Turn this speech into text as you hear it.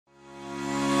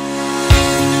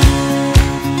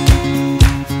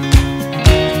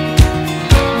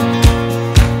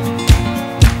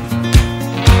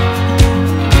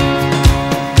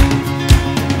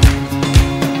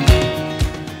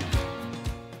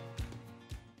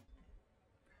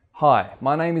Hi,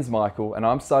 my name is Michael and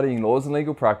I'm studying Laws and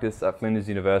Legal Practice at Flinders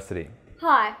University.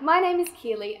 Hi, my name is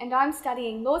Keely and I'm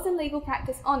studying Laws and Legal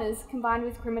Practice Honours combined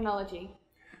with Criminology.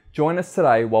 Join us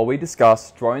today while we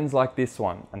discuss drones like this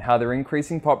one and how their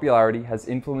increasing popularity has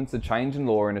influenced a change in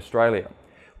law in Australia.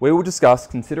 We will discuss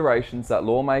considerations that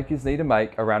lawmakers need to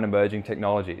make around emerging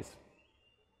technologies.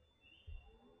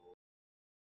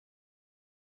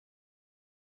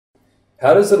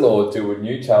 How does the law deal with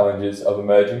new challenges of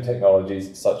emerging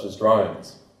technologies such as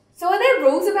drones? So are there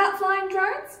rules about flying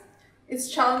drones?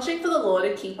 It's challenging for the law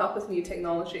to keep up with new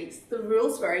technologies. The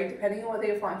rules vary depending on whether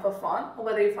you're flying for fun or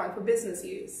whether you're flying for business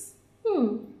use.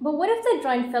 But what if the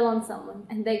drone fell on someone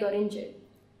and they got injured?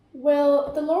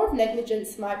 Well, the law of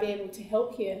negligence might be able to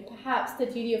help here. Perhaps the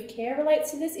duty of care relates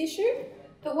to this issue?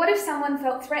 But what if someone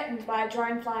felt threatened by a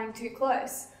drone flying too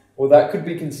close? Well, that could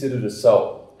be considered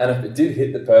assault, and if it did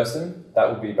hit the person, that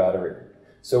would be battery.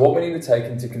 So what we need to take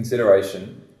into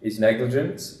consideration is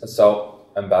negligence,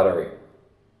 assault, and battery.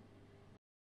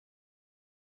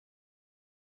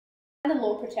 And the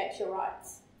law protects your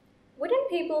rights. Wouldn't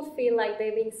people feel like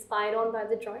they're being spied on by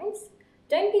the drones?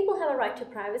 Don't people have a right to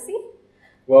privacy?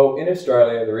 Well, in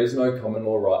Australia, there is no common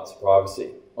law right to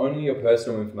privacy, only your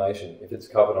personal information if it's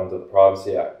covered under the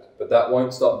Privacy Act, but that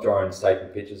won't stop drones taking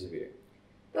pictures of you.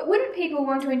 But wouldn't people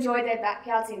want to enjoy their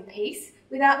backyards in peace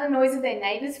without the noise of their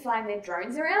neighbours flying their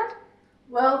drones around?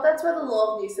 Well, that's where the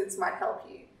law of nuisance might help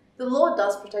you. The law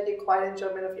does protect your quiet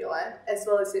enjoyment of your land as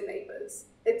well as your neighbours.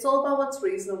 It's all about what's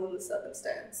reasonable in the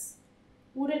circumstance.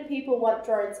 Wouldn't people want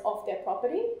drones off their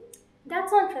property?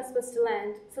 That's on trespass to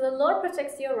land, so the law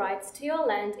protects your rights to your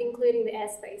land, including the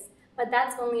airspace, but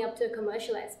that's only up to a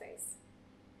commercial airspace.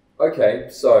 Okay,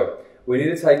 so we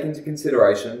need to take into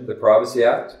consideration the Privacy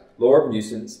Act, law of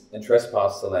nuisance, and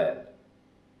trespass to land.